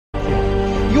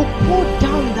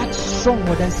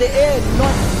stronghold and say, hey,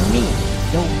 not me.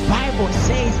 The Bible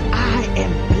says I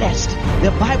am blessed.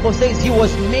 The Bible says he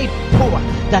was made poor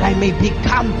that I may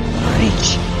become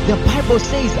rich. The Bible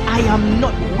says I am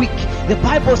not weak. The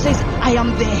Bible says I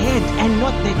am the head and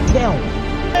not the tail.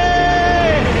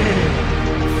 Hey!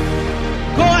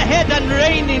 Go ahead and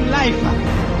reign in life.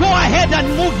 Go ahead and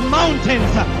move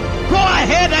mountains. Go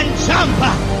ahead and jump.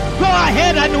 Go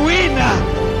ahead and win.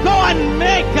 Go and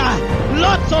make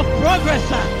lots of progress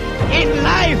in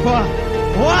life.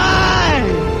 Why?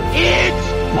 It's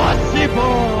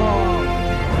possible.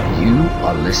 You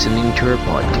are listening to a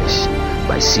podcast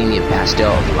by Senior Pastor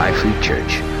of Life Root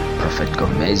Church, Prophet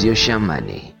Gomezio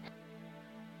Shamani.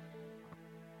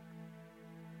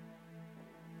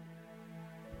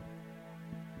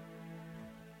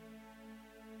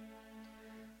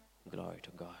 Glory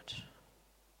to God.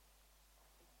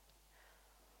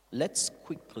 Let's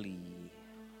quickly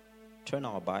turn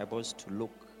our Bibles to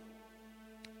Luke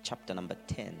chapter number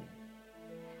 10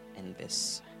 and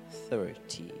verse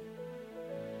 30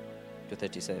 to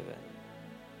 37.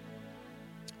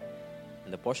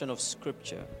 In the portion of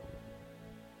scripture,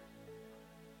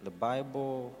 the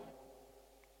Bible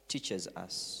teaches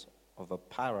us of a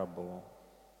parable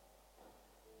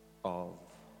of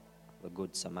the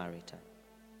Good Samaritan.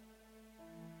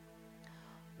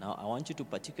 Now, I want you to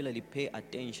particularly pay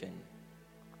attention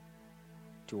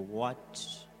to what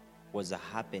was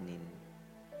happening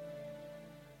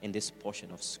in this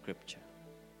portion of scripture.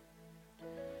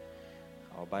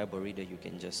 Our Bible reader, you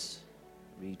can just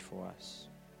read for us.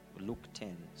 Luke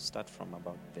 10, start from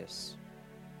about verse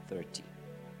 30.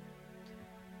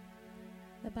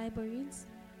 The Bible reads,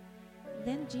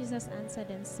 Then Jesus answered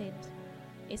and said,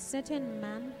 A certain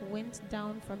man went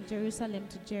down from Jerusalem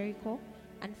to Jericho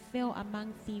and fell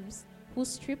among thieves, who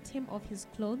stripped him of his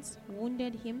clothes,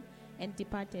 wounded him, and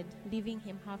departed, leaving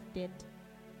him half dead.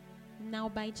 Now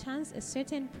by chance a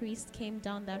certain priest came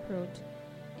down that road,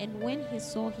 and when he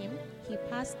saw him, he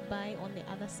passed by on the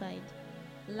other side.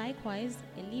 Likewise,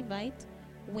 a Levite,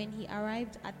 when he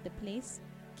arrived at the place,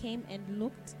 came and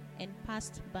looked and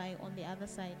passed by on the other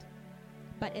side.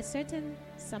 But a certain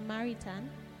Samaritan,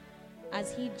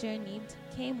 as he journeyed,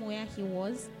 came where he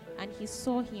was, and he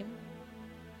saw him,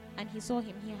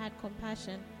 he had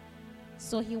compassion.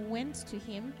 So he went to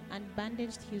him and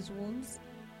bandaged his wounds,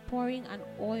 pouring an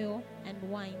oil and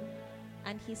wine.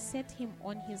 And he set him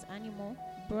on his animal,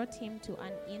 brought him to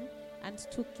an inn, and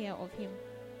took care of him.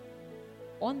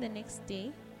 On the next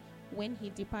day, when he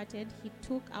departed, he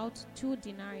took out 2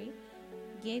 denarii,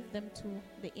 gave them to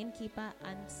the innkeeper,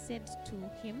 and said to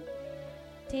him,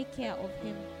 Take care of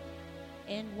him,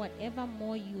 and whatever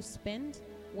more you spend,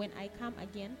 when I come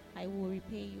again, I will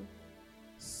repay you.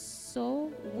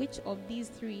 So, which of these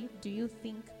 3 do you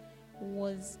think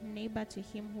was neighbor to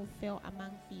him who fell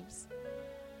among thieves?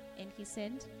 And he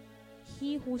said,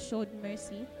 He who showed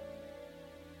mercy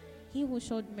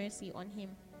on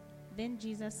him. Then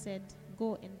Jesus said,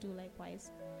 Go and do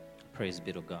likewise. Praise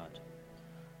be to God.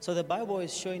 So the Bible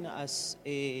is showing us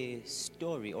a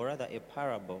story, or rather a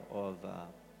parable of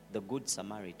the Good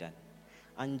Samaritan.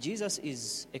 And Jesus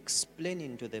is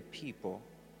explaining to the people,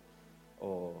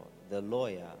 or the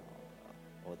lawyer,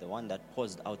 or the one that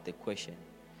posed out the question,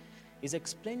 is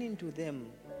explaining to them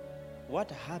what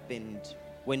happened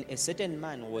when a certain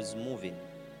man was moving.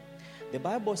 The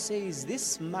Bible says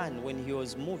this man, when he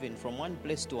was moving from one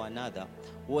place to another,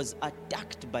 was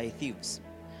attacked by thieves.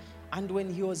 And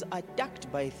when he was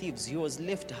attacked by thieves, he was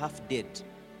left half dead.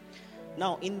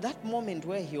 Now, in that moment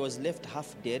where he was left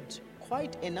half dead,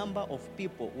 quite a number of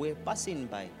people were passing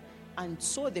by and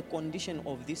saw the condition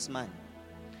of this man.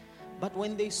 But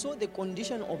when they saw the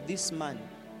condition of this man,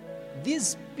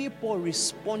 these people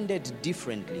responded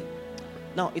differently.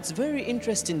 Now, it's very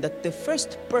interesting that the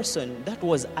first person that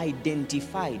was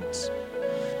identified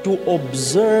to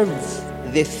observe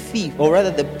the thief, or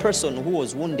rather the person who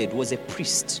was wounded, was a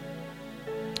priest.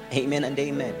 Amen and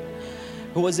amen.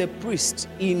 Who was a priest.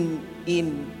 In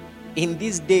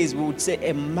these days, we would say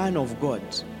a man of God,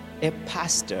 a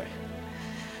pastor.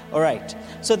 All right.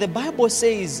 So the Bible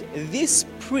says this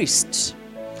priest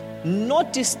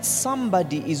noticed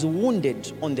somebody is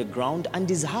wounded on the ground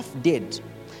and is half dead.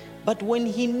 But when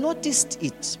he noticed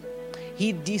it,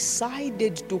 he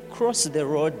decided to cross the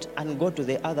road and go to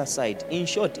the other side. In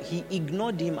short, he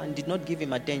ignored him and did not give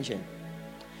him attention.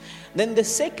 Then the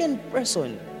second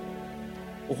person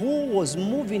who was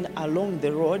moving along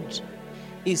the road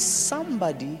is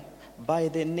somebody by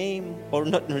the name, or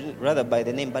not rather by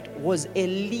the name, but was a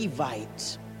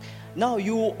Levite. Now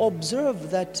you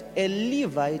observe that a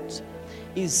Levite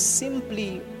is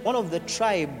simply one of the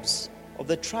tribes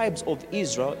of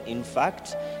Israel. In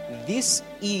fact, this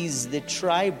is the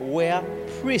tribe where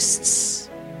priests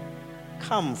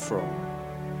come from.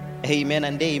 Amen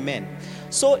and amen.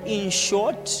 So in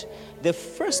short, the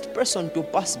first person to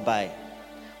pass by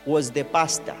was the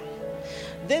pastor.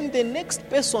 Then the next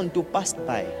person to pass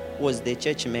by was the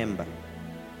church member.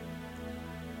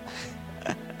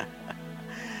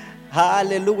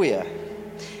 Hallelujah.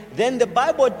 Then the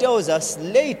Bible tells us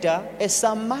later, a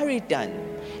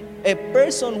Samaritan, a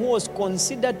person who was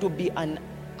considered to be an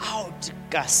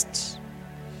outcast,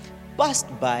 passed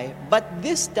by, but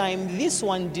this time this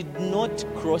one did not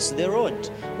cross the road.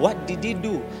 What did he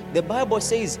do? The Bible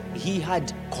says he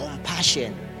had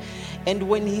compassion. And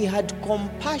when he had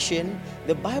compassion,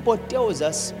 the Bible tells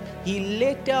us he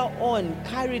later on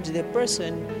carried the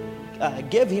person,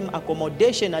 gave him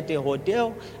accommodation at a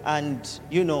hotel, and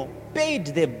paid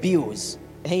the bills.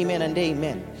 Amen and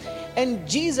amen. And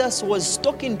Jesus was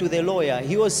talking to the lawyer.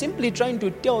 He was simply trying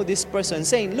to tell this person,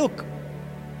 saying, look,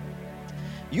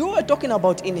 you are talking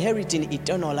about inheriting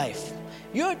eternal life.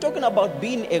 You are talking about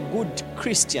being a good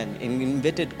Christian, in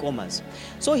inverted commas.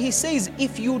 So he says,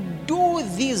 if you do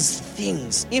these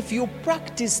things, if you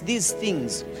practice these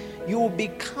things, you will be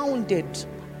counted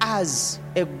as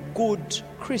a good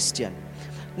Christian.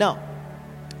 Now,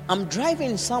 I'm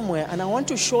driving somewhere and I want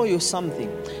to show you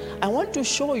something. I want to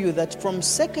show you that from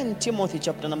 2 Timothy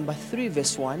chapter number 3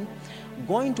 verse 1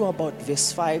 going to about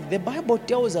verse 5, the Bible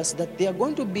tells us that there are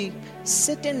going to be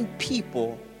certain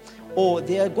people, or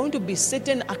there are going to be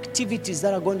certain activities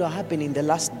that are going to happen in the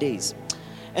last days.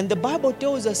 And the Bible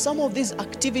tells us some of these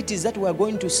activities that we're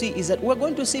going to see is that we're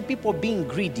going to see people being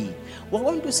greedy. We're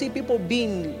going to see people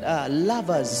being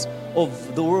lovers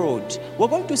of the world. We're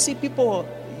going to see people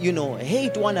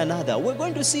hate one another. We're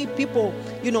going to see people,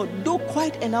 do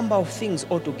quite a number of things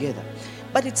altogether.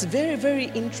 But it's very, very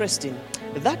interesting.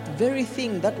 That very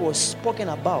thing that was spoken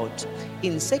about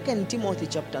in 2 Timothy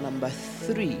chapter number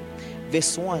 3,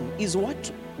 verse 1, is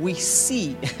what we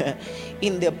see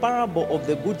in the parable of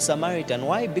the Good Samaritan.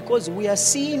 Why? Because we are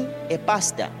seeing a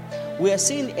pastor, we are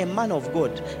seeing a man of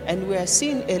God, and we are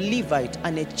seeing a Levite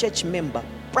and a church member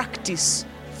practice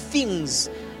things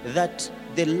that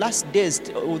the last days,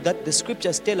 that the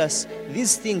scriptures tell us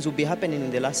these things will be happening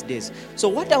in the last days. So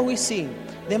what are we seeing?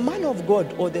 The man of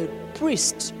God or the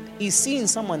priest is seeing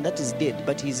someone that is dead,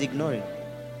 but he's ignoring.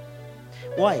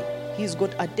 Why? He's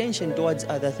got attention towards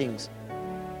other things.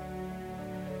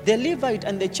 The Levite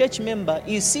and the church member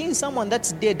is seeing someone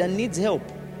that's dead and needs help,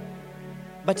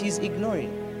 but he's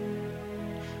ignoring.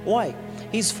 Why?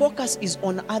 His focus is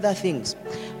on other things.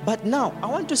 But now I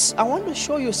want to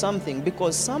show you something,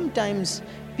 because sometimes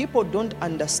people don't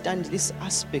understand this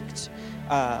aspect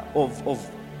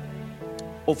of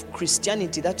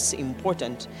Christianity that's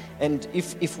important. And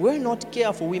if we're not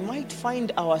careful, we might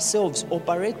find ourselves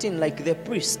operating like the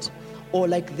priest or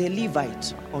like the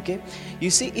Levite. Okay? You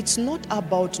see, it's not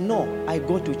about, no, I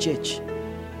go to church.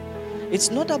 It's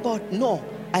not about, no,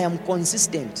 I am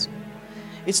consistent.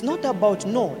 It's not about,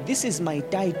 no, this is my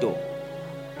title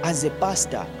as a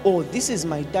pastor, or this is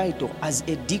my title as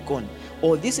a deacon,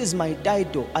 or this is my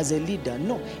title as a leader.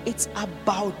 No, it's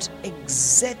about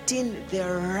exerting the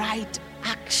right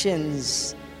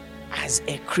actions as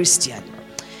a Christian.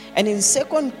 And in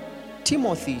 2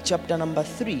 Timothy chapter number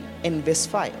 3 and verse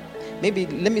 5, maybe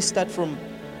let me start from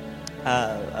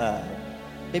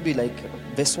maybe like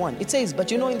verse 1. It says, but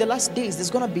in the last days there's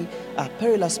going to be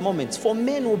perilous moments, for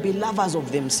men will be lovers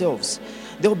of themselves.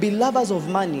 They'll be lovers of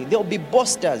money. They'll be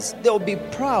boasters. They'll be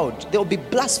proud. They'll be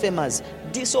blasphemers,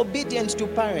 disobedient to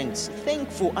parents,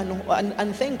 thankful and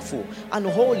unthankful,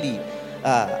 unholy,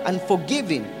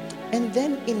 unforgiving. And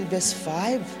then in verse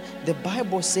 5, the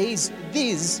Bible says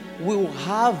these will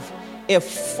have a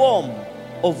form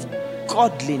of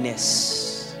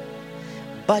godliness,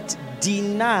 but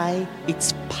deny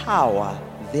its power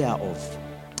thereof.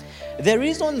 The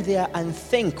reason they are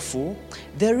unthankful,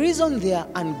 the reason they are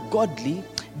ungodly,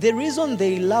 the reason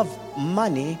they love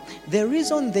money, the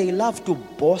reason they love to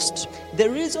boast, the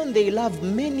reason they love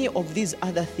many of these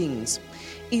other things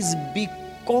is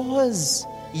because,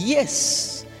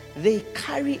 yes, they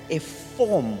carry a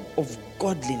form of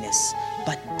godliness,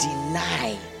 but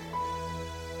deny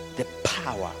the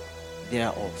power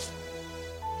thereof.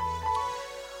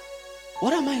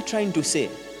 What am I trying to say?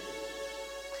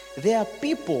 There are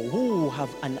people who have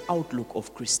an outlook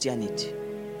of Christianity,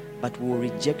 but will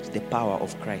reject the power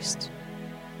of Christ.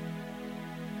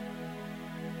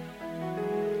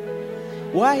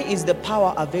 Why is the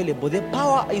power available? The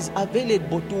power is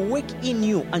available to work in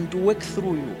you and to work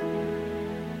through you.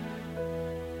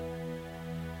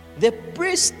 The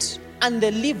priest and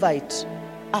the Levite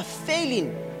are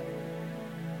failing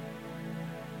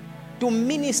to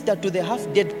minister to the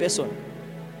half-dead person.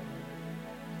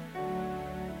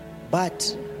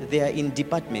 But they are in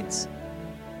departments.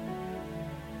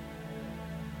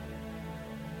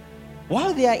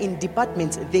 While they are in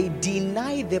departments, they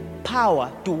deny the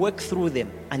power to work through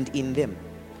them and in them.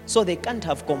 So they can't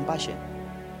have compassion.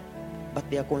 But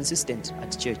they are consistent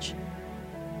at church.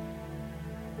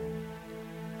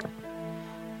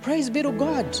 Praise be to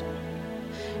God.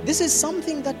 This is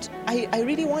something that I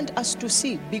really want us to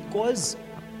see, because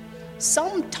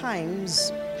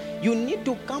sometimes you need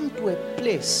to come to a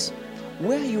place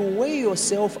where you weigh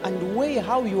yourself and weigh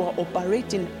how you are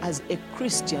operating as a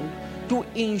Christian to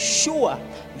ensure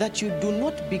that you do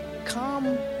not become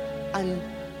an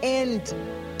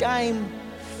end-time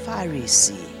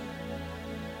Pharisee.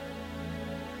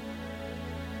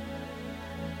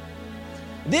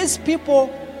 These people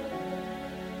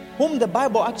whom the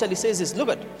Bible actually says is, look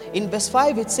at, in verse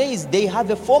 5 it says, they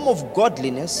have a form of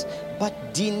godliness,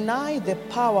 but deny the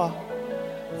power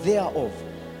thereof.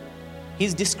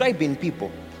 He's describing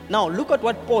people. Now look at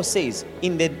what Paul says,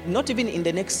 not even in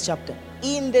the next chapter.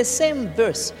 In the same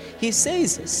verse, he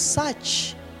says,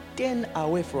 such turn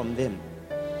away from them.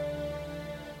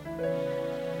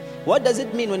 What does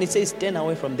it mean when it says turn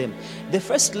away from them? The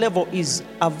first level is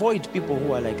avoid people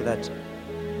who are like that.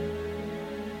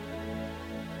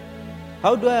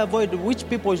 How do I avoid which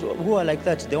people who are like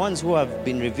that? The ones who have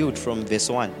been revealed from verse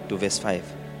 1 to verse 5.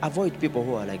 Avoid people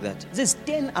who are like that. It says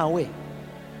turn away.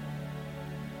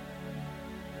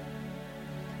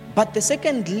 But the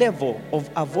second level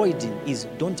of avoiding is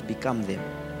don't become them.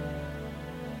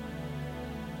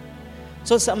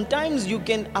 So sometimes you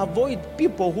can avoid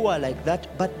people who are like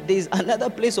that, but there's another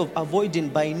place of avoiding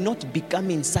by not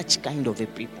becoming such kind of a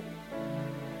people.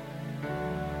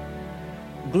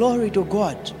 Glory to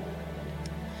God.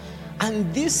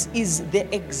 And this is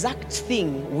the exact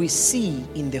thing we see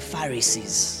in the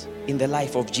Pharisees in the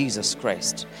life of Jesus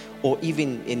Christ, or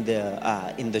even in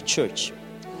the church.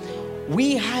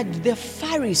 We had the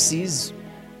Pharisees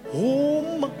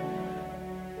whom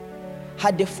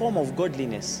had a form of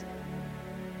godliness.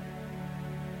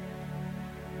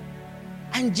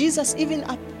 And Jesus even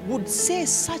would say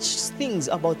such things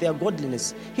about their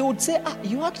godliness. He would say,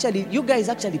 you guys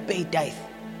actually pay tithe.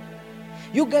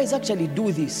 You guys actually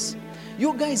do this.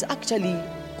 You guys actually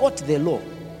quote the law.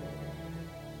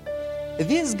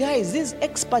 These guys, these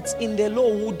experts in the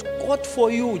law would quote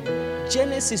for you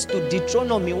Genesis to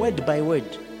Deuteronomy word by word.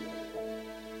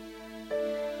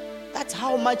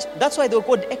 That's why they were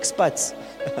called experts.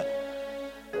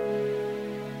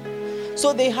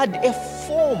 So they had a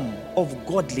form of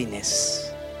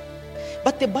godliness.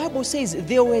 But the Bible says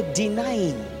they were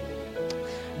denying.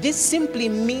 This simply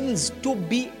means to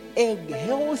be a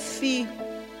healthy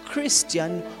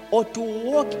Christian, or to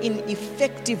walk in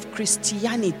effective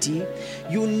Christianity,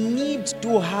 you need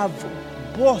to have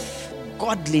both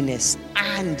godliness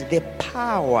and the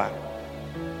power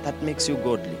that makes you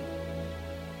godly.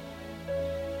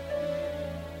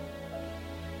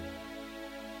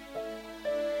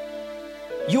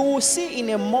 You will see in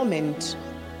a moment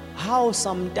how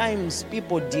sometimes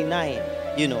people deny,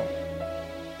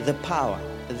 the power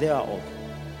thereof.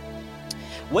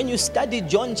 When you study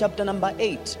John chapter number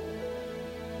 8,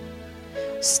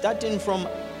 starting from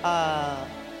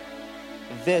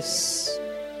verse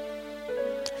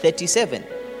 37.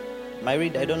 My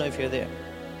read, I don't know if you're there.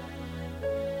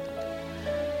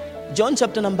 John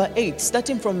chapter number 8,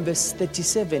 starting from verse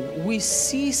 37, we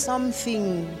see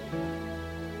something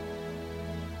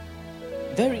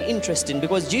very interesting,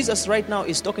 because Jesus right now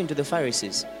is talking to the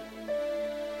Pharisees.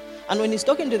 And when he's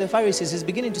talking to the Pharisees, he's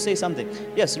beginning to say something.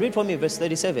 Yes, read for me verse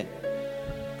 37.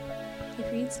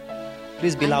 It reads,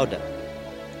 Please be louder.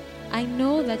 I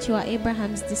know that you are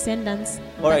Abraham's descendants.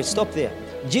 All right, stop there.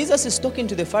 Jesus is talking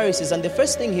to the Pharisees, and the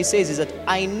first thing he says is that,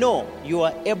 I know you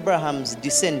are Abraham's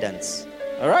descendants.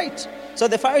 All right? So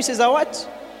the Pharisees are what?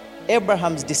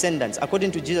 Abraham's descendants,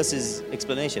 according to Jesus'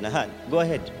 explanation. Go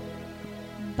ahead.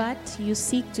 But you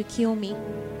seek to kill me.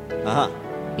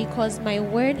 Because my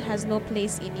word has no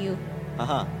place in you.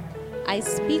 I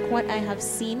speak what I have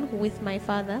seen with my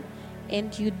father,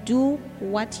 and you do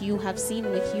what you have seen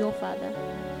with your father.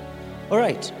 All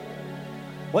right.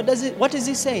 What is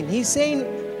he saying? He's saying,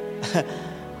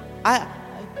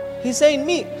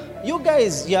 me, you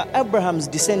guys, you're Abraham's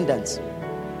descendants.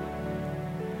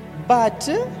 But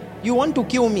you want to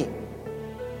kill me.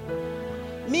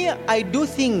 Me, I do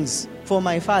things for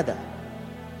my father.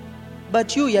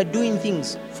 But you're doing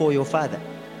things for your father.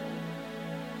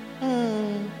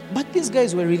 But these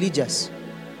guys were religious.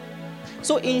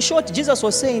 So in short, Jesus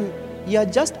was saying, you're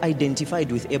just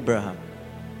identified with Abraham.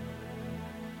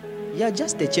 You're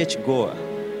just a church goer.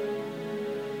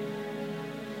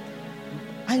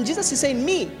 And Jesus is saying,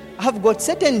 me, I have got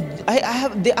certain,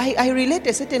 I relate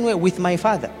a certain way with my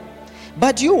father.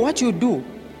 But you, what you do,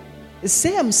 is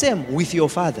same with your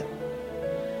father.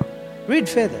 Read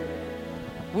further.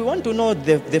 We want to know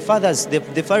the fathers, the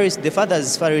Pharisees, the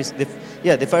Pharisees,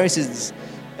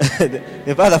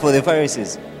 the father for the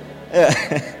Pharisees.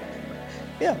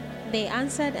 Yeah. They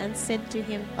answered and said to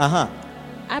him,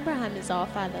 Abraham is our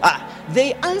father.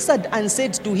 They answered and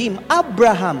said to him,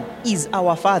 Abraham is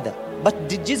our father. But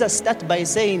did Jesus start by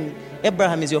saying,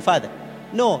 Abraham is your father?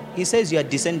 No, he says you are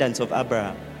descendants of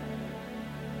Abraham.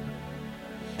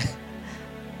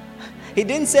 He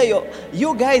didn't say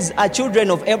you guys are children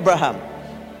of Abraham.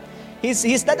 He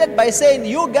started by saying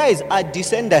you guys are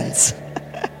descendants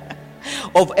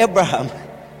of Abraham.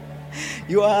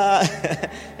 You are.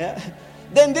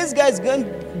 Then these guys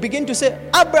begin to say,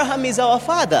 Abraham is our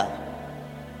father.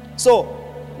 So,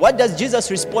 what does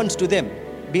Jesus respond to them?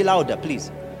 Be louder,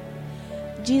 please.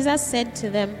 Jesus said to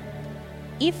them,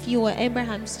 if you were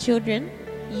Abraham's children,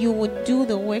 you would do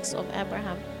the works of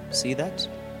Abraham. See that?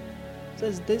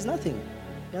 Says there's nothing.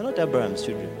 You're not Abraham's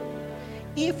children.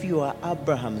 If you are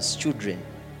Abraham's children,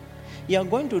 you are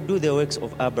going to do the works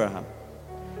of Abraham.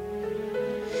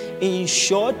 In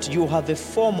short, you have a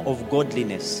form of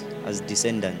godliness as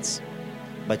descendants,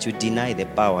 but you deny the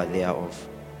power thereof.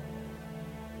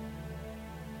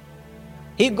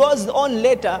 He goes on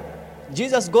later,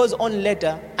 Jesus goes on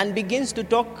later and begins to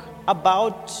talk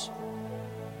about,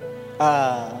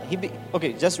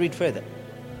 okay, just read further.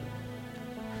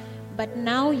 But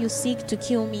now you seek to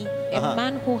kill me, a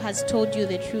man who has told you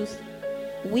the truth,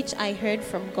 which I heard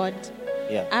from God.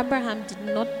 Yeah. Abraham did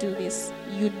not do this.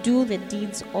 You do the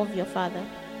deeds of your father.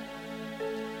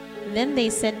 Then they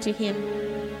said to him,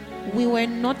 we were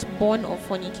not born of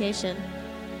fornication.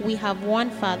 We have one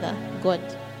Father, God.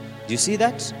 Do you see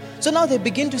that? So now they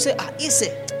begin to say,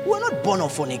 we're not born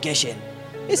of fornication.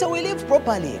 He said, we live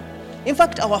properly. In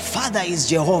fact, our Father is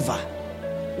Jehovah.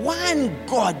 One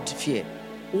God fear.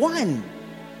 One.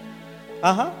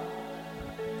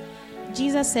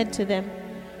 Jesus said to them,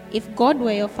 if God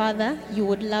were your father, you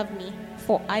would love me,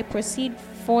 for I proceeded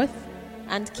forth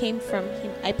and came from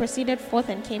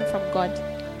God.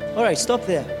 All right, stop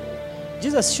there.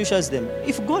 Jesus shushes them.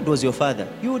 If God was your father,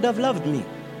 you would have loved me.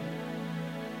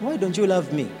 Why don't you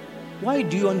love me? Why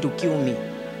do you want to kill me?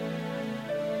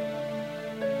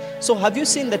 So have you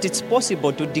seen that it's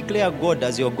possible to declare God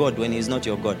as your God when He's not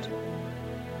your God?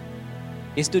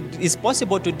 It's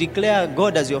possible to declare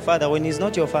God as your father when He's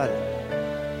not your father.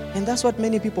 And that's what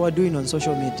many people are doing on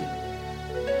social media.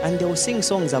 And they will sing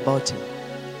songs about Him.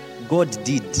 God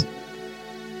did.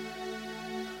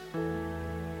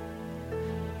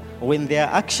 When their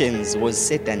actions was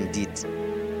Satan did.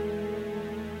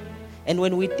 And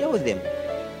when we tell them,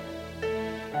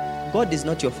 God is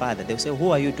not your father, they'll say,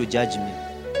 who are you to judge me?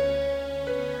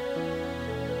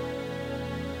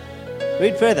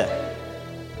 Read further.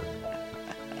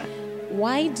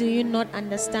 Why do you not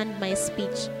understand my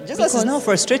speech? Jesus is now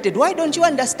frustrated. Why don't you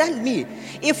understand me?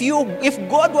 If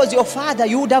God was your father,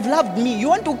 you would have loved me. You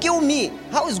want to kill me.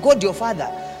 How is God your father?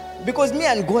 Because me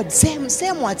and God, same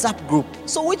WhatsApp group.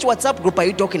 So which WhatsApp group are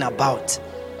you talking about?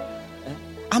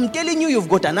 I'm telling you, you've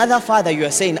got another father. You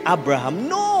are saying Abraham.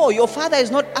 No, your father is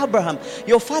not Abraham.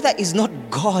 Your father is not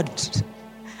God.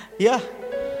 Yeah.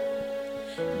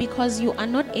 Because you are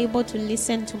not able to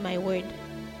listen to my word.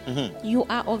 You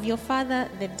are of your father,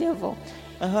 the devil.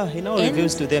 He now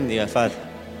reveals to them their father.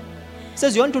 He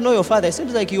says, you want to know your father? It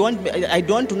seems like I don't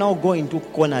want to now go into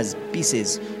corners,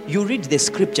 pieces. You read the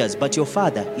scriptures, but your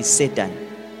father is Satan.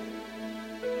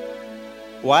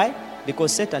 Why?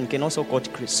 Because Satan can also quote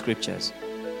scriptures,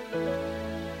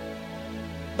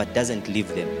 but doesn't live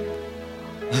them.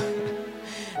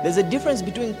 There's a difference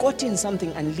between quoting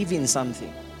something and living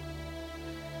something.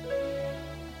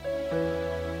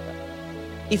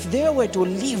 If they were to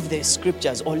live the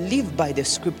scriptures or live by the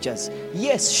scriptures,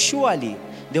 yes, surely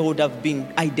they would have been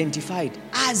identified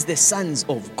as the sons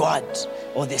of God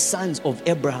or the sons of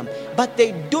Abraham. But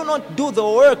they do not do the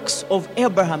works of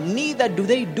Abraham, neither do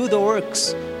they do the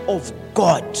works of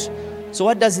God. So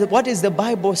what is the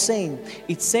Bible saying?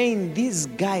 It's saying these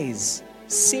guys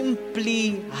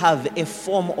simply have a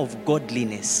form of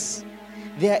godliness.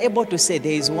 They are able to say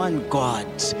there is one God,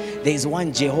 there is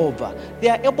one Jehovah. They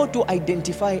are able to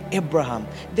identify Abraham.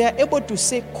 They are able to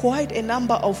say quite a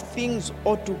number of things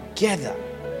altogether.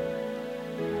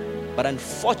 But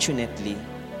unfortunately,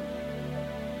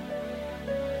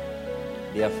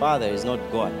 their father is not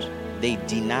God. They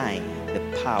deny the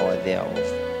power thereof.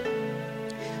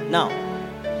 Now,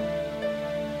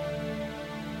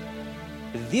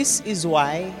 This is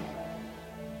why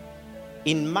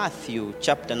in Matthew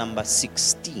chapter number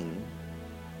 16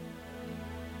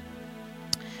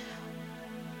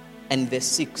 and verse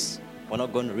 6, we're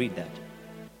not going to read that.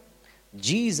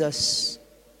 Jesus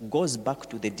goes back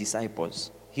to the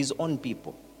disciples, his own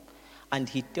people, and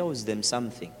he tells them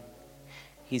something.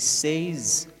 He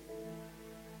says,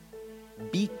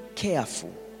 be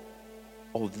careful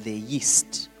of the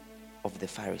yeast of the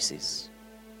Pharisees.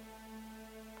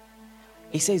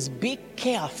 He says, be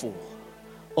careful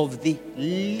of the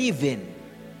leaven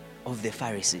of the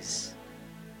Pharisees.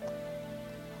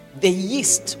 The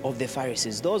yeast of the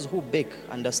Pharisees. Those who bake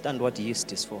understand what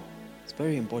yeast is for. It's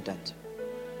very important.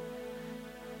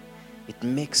 It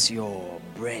makes your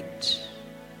bread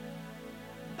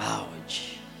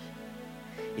bulge.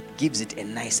 It gives it a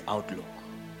nice outlook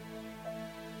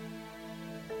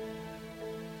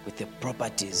with the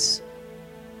properties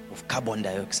of carbon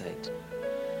dioxide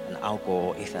and alcohol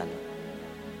or ethanol.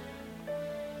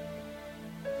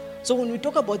 So when we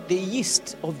talk about the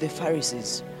yeast of the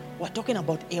Pharisees, we're talking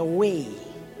about a way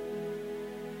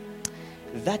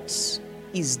that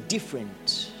is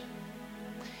different,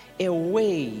 a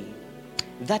way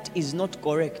that is not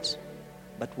correct,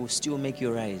 but will still make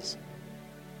you rise.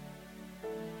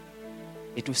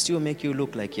 It will still make you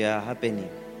look like you're happening.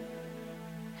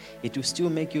 It will still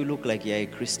make you look like you're a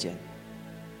Christian.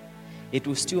 It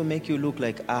will still make you look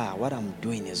like, what I'm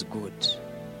doing is good.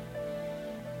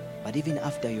 But even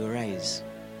after you rise,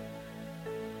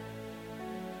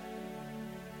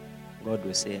 God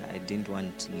will say, I didn't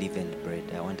want leavened bread.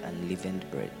 I want unleavened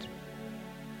bread.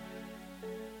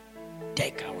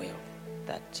 Take away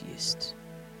that yeast.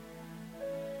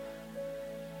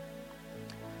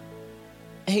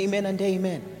 Amen and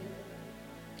amen.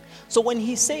 So when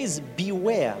he says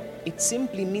beware, it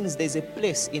simply means there's a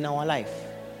place in our life.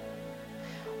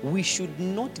 We should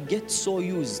not get so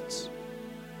used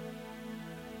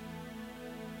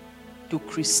to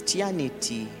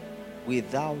Christianity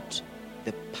without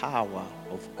the power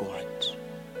of God.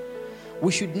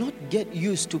 We should not get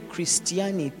used to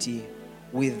Christianity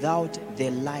without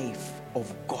the life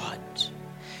of God.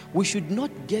 We should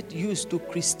not get used to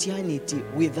Christianity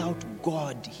without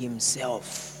God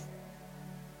himself.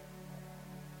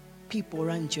 People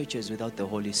run churches without the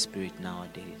Holy Spirit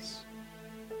nowadays.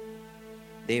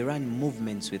 They run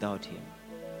movements without him.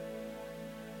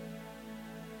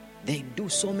 They do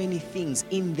so many things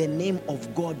in the name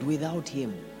of God without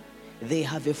him. They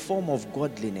have a form of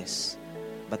godliness,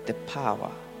 but the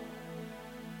power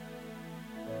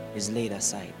is laid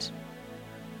aside.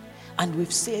 And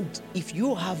we've said, if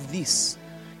you have this,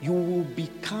 you will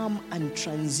become and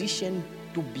transition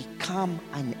to become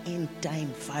an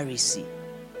end-time Pharisee.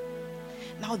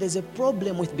 Now, there's a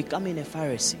problem with becoming a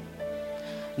Pharisee.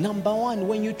 Number one,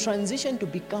 when you transition to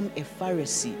become a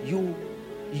Pharisee,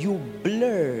 you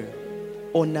blur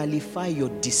or nullify your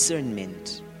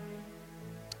discernment.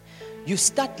 You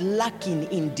start lacking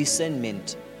in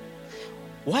discernment.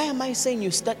 Why am I saying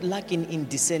you start lacking in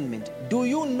discernment? Do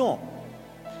you know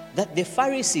that the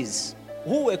Pharisees,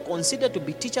 who were considered to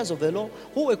be teachers of the law,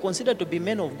 who were considered to be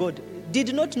men of God,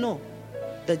 did not know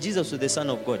that Jesus was the Son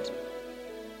of God?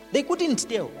 They couldn't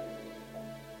tell.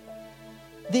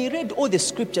 They read all the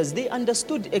scriptures. They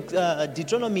understood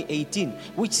Deuteronomy 18,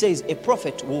 which says a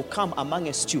prophet will come among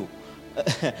us too,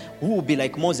 who will be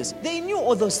like Moses. They knew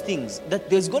all those things, that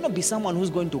there's going to be someone who's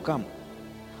going to come.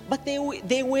 But they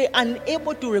were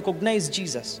unable to recognize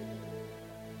Jesus.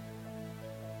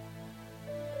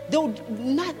 They would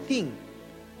nothing.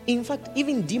 In fact,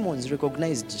 even demons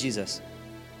recognized Jesus.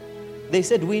 They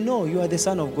said, we know you are the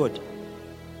Son of God.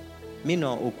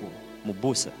 Mino uku,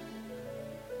 mubusa.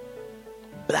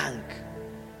 Blank.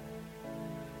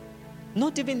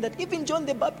 Not even that. Even John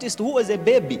the Baptist, who was a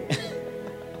baby,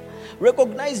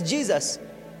 recognized Jesus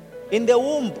in the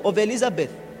womb of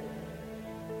Elizabeth.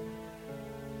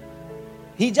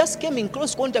 He just came in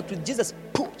close contact with Jesus.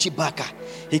 Chibaka.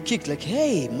 He kicked like,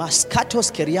 hey,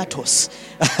 Mascatos Keriatos.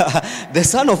 The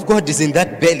Son of God is in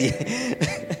that belly.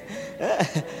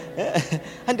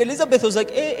 And Elizabeth was like,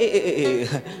 hey,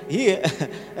 here.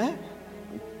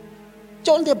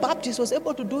 John the Baptist was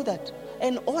able to do that.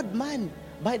 An old man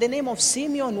by the name of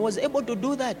Simeon was able to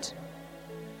do that.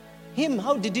 Him,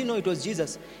 how did he know it was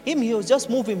Jesus? Him, he was just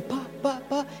moving,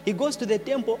 He goes to the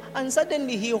temple, and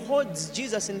suddenly he holds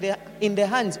Jesus in the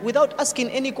hands without asking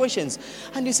any questions.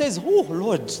 And he says, oh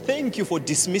Lord, thank you for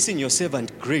dismissing your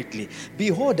servant greatly.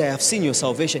 Behold, I have seen your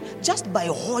salvation. Just by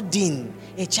holding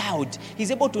a child, he's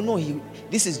able to know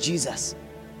this is Jesus.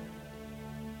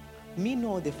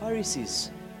 Meanwhile, the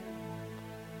Pharisees,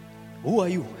 Who are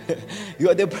you? You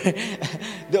are the.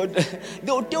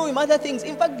 They will tell him other things.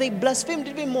 In fact, they blasphemed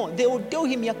even more. They will tell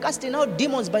him, you're casting out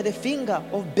demons by the finger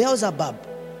of Beelzebub.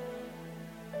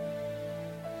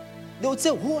 They would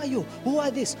say, who are you? Who are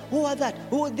this? Who are that?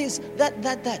 Who are this?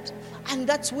 That. And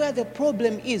that's where the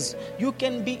problem is. You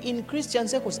can be in Christian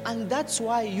circles, and that's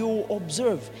why you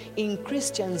observe in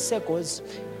Christian circles,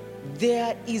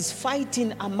 there is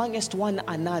fighting amongst one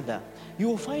another. You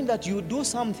will find that you do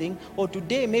something, or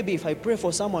today maybe if I pray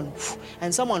for someone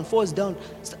and someone falls down,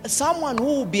 someone who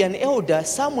will be an elder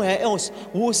somewhere else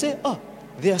will say,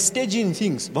 they are staging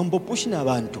things.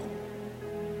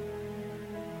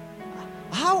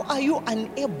 How are you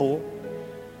unable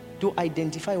to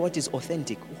identify what is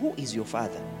authentic? Who is your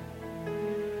father?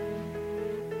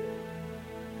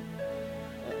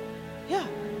 Yeah.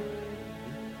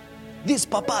 These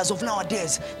papas of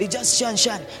nowadays, they just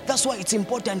shan. That's why it's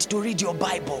important to read your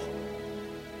Bible,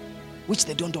 which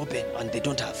they don't open and they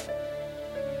don't have.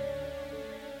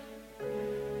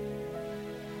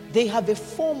 They have a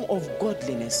form of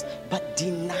godliness, but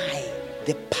deny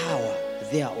the power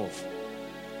thereof.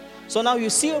 So now you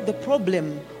see the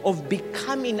problem of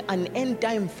becoming an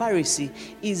end-time Pharisee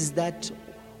is that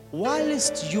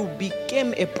whilst you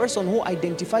became a person who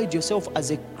identified yourself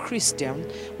as a Christian,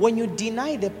 when you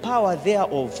deny the power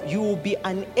thereof, you will be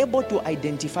unable to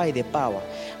identify the power.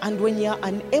 And when you are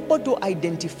unable to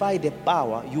identify the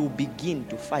power, you will begin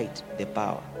to fight the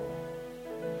power.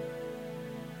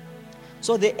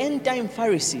 So the end-time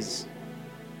Pharisees,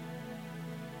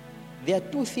 there are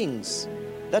two things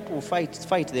that will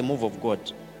fight the move of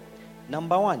God.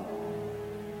 Number one,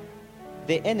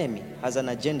 the enemy has an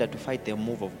agenda to fight the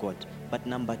move of God. But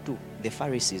number two, the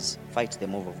Pharisees fight the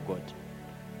move of God.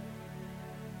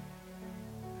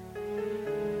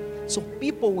 So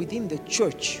people within the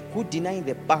church who deny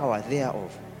the power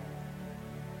thereof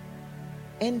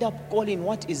end up calling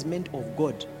what is meant of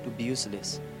God to be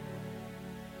useless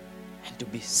and to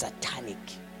be satanic.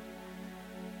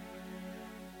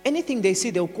 Anything they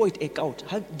see, they'll call it a cult.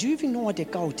 Do you even know what a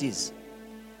cult is?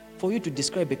 For you to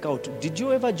describe a cult, did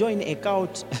you ever join a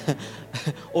cult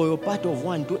or you're part of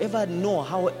one to ever know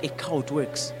how a cult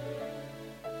works?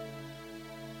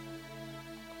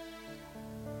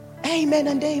 Amen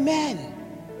and amen.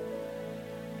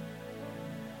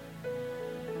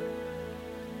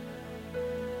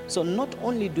 So not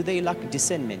only do they lack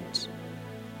discernment,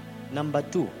 number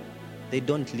two, they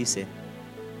don't listen.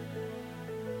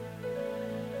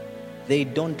 They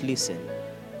don't listen.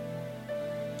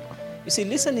 You see,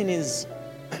 listening is,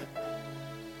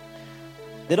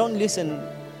 they don't listen.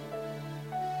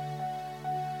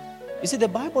 You see, the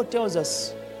Bible tells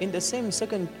us in the same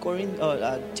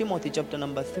Timothy chapter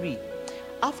number 3,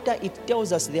 after it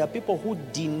tells us there are people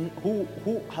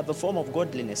who have a form of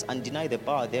godliness and deny the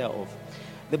power thereof,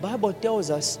 the Bible tells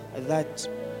us that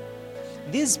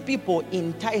these people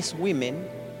entice women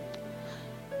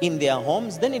in their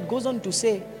homes. Then it goes on to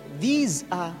say, these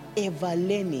are ever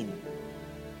learning,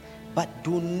 but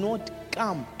do not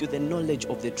come to the knowledge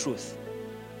of the truth.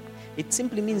 It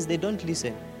simply means they don't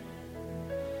listen.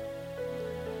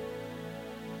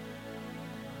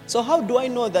 So how do I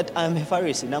know that I'm a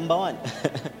Pharisee? Number one.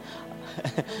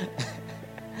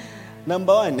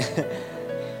 Number one,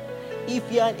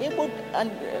 if you are able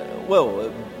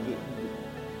to,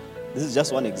 this is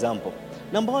just one example.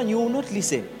 Number one, you will not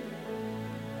listen.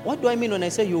 What do I mean when I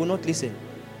say you will not listen?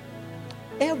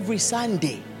 Every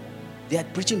Sunday, they are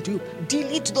preaching to you,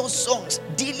 delete those songs,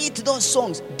 delete those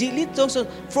songs, delete those songs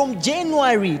from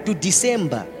January to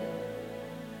December.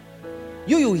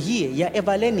 You hear, you're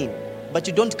ever learning, but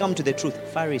you don't come to the truth.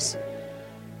 Pharisee.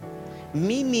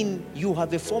 Meaning you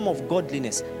have a form of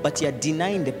godliness, but you're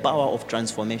denying the power of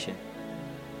transformation.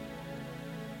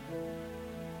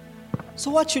 So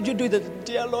what should you do?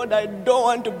 Dear Lord, I don't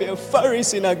want to be a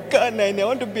Pharisee in a Ghana, and I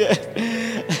want to be a...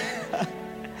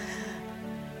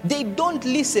 They don't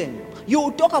listen.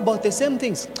 You talk about the same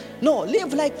things. No,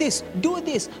 live like this. Do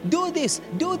this. Do this.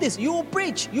 Do this. You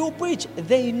preach. You preach.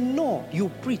 They know you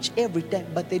preach every time,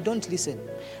 but they don't listen.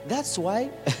 That's why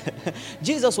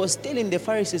Jesus was telling the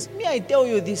Pharisees, me, I tell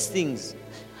you these things.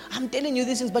 I'm telling you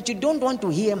these things, but you don't want to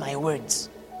hear my words.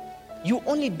 You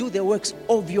only do the works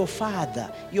of your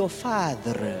father. Your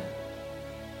father.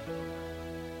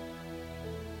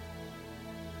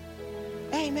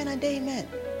 Amen and amen.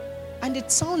 And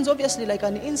it sounds obviously like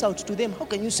an insult to them. How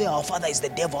can you say our father is the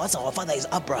devil? Our father is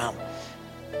Abraham.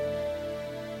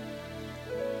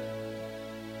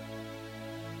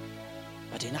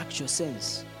 But in actual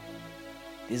sense,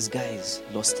 these guys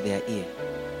lost their ear.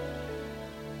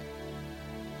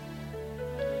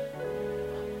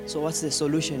 So what's the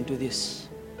solution to this?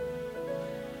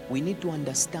 we need to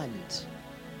understand.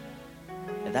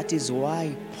 That is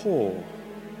why Paul,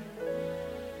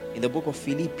 in the book of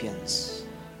Philippians,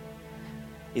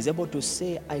 is able to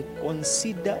say, I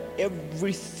consider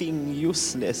everything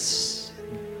useless,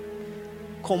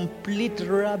 complete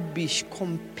rubbish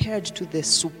compared to the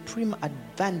supreme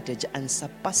advantage and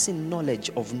surpassing knowledge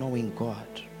of knowing God.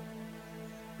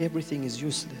 Everything is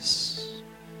useless.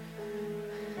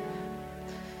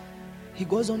 He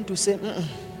goes on to say,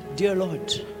 dear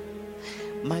Lord,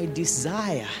 my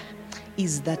desire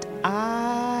is that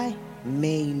I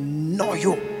may know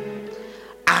you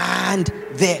and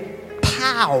the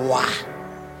power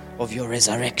of your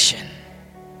resurrection.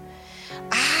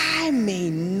 I may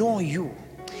know you.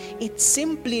 It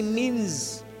simply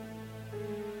means,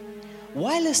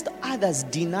 whilst others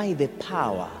deny the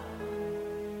power,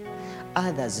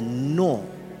 others know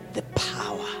the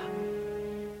power.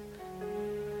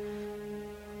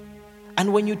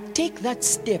 And when you take that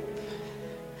step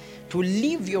to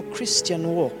live your Christian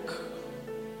walk,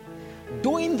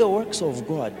 doing the works of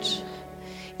God,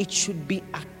 it should be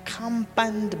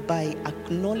accompanied by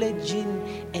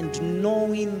acknowledging and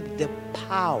knowing the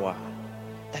power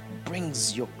that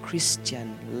brings your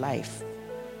Christian life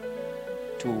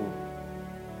to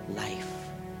life.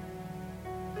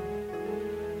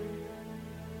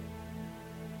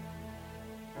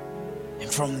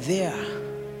 And from there,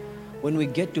 when we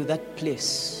get to that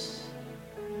place,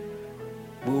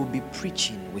 we will be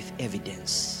preaching with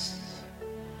evidence.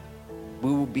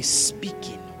 We will be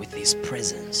speaking with His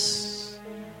presence.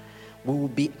 We will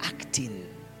be acting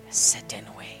a certain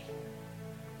way.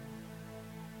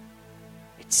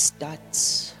 It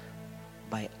starts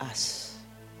by us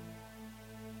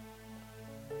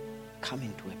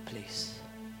coming to a place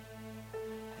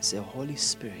and say, Holy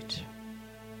Spirit,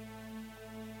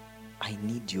 I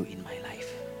need you in my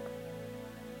life.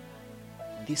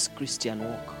 This Christian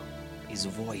walk is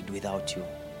void without you.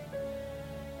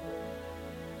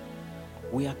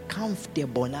 We are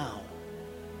comfortable now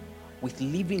with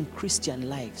living Christian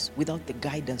lives without the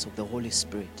guidance of the Holy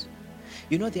Spirit.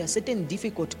 You know, there are certain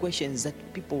difficult questions that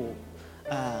people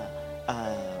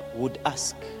would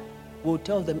ask. We'll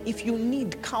tell them, if you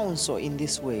need counsel in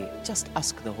this way, just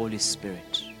ask the Holy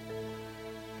Spirit.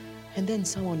 And then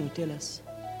someone will tell us,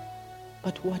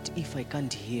 but what if I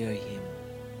can't hear Him?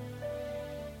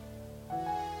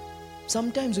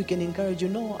 Sometimes we can encourage you,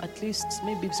 no, at least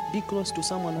maybe be close to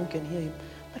someone who can hear Him.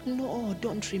 But no,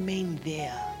 don't remain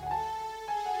there.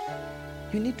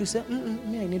 You need to say, I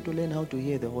need to learn how to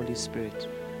hear the Holy Spirit.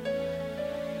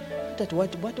 That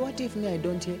what if I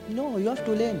don't hear? No, you have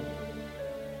to learn.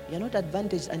 You're not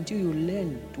advantaged until you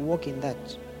learn to walk in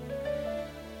that.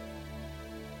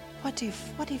 What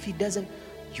if He doesn't?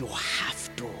 You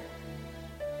have to.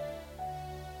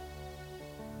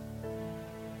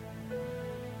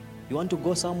 You want to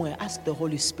go somewhere, ask the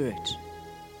Holy Spirit.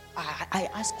 I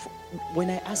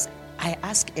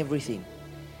ask everything.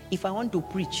 If I want to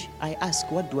preach, I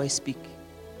ask, what do I speak?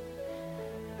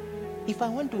 If I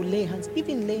want to lay hands,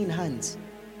 even laying hands,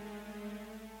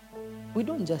 we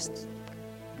don't just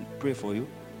pray for you.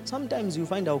 Sometimes you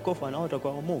find I'll call for an altar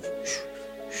call, I'll move.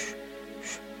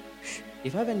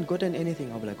 If I haven't gotten anything,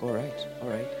 I'll be like, all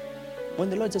right. When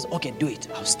the Lord says, okay, do it,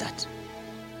 I'll start.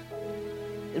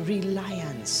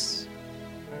 Reliance.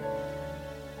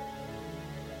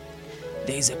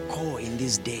 There is a call in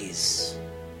these days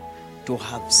to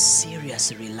have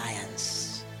serious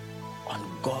reliance on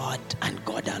God and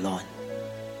God alone.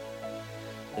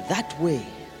 That way,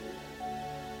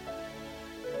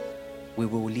 we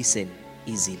will listen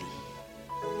easily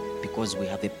because we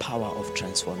have a power of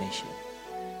transformation.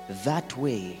 That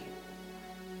way,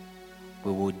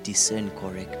 we will discern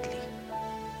correctly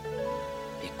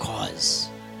because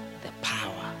the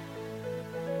power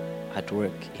at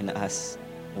work in us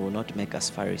will not make us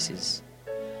Pharisees,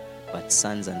 but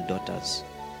sons and daughters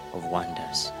of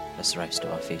wonders. Let's rise to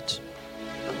our feet.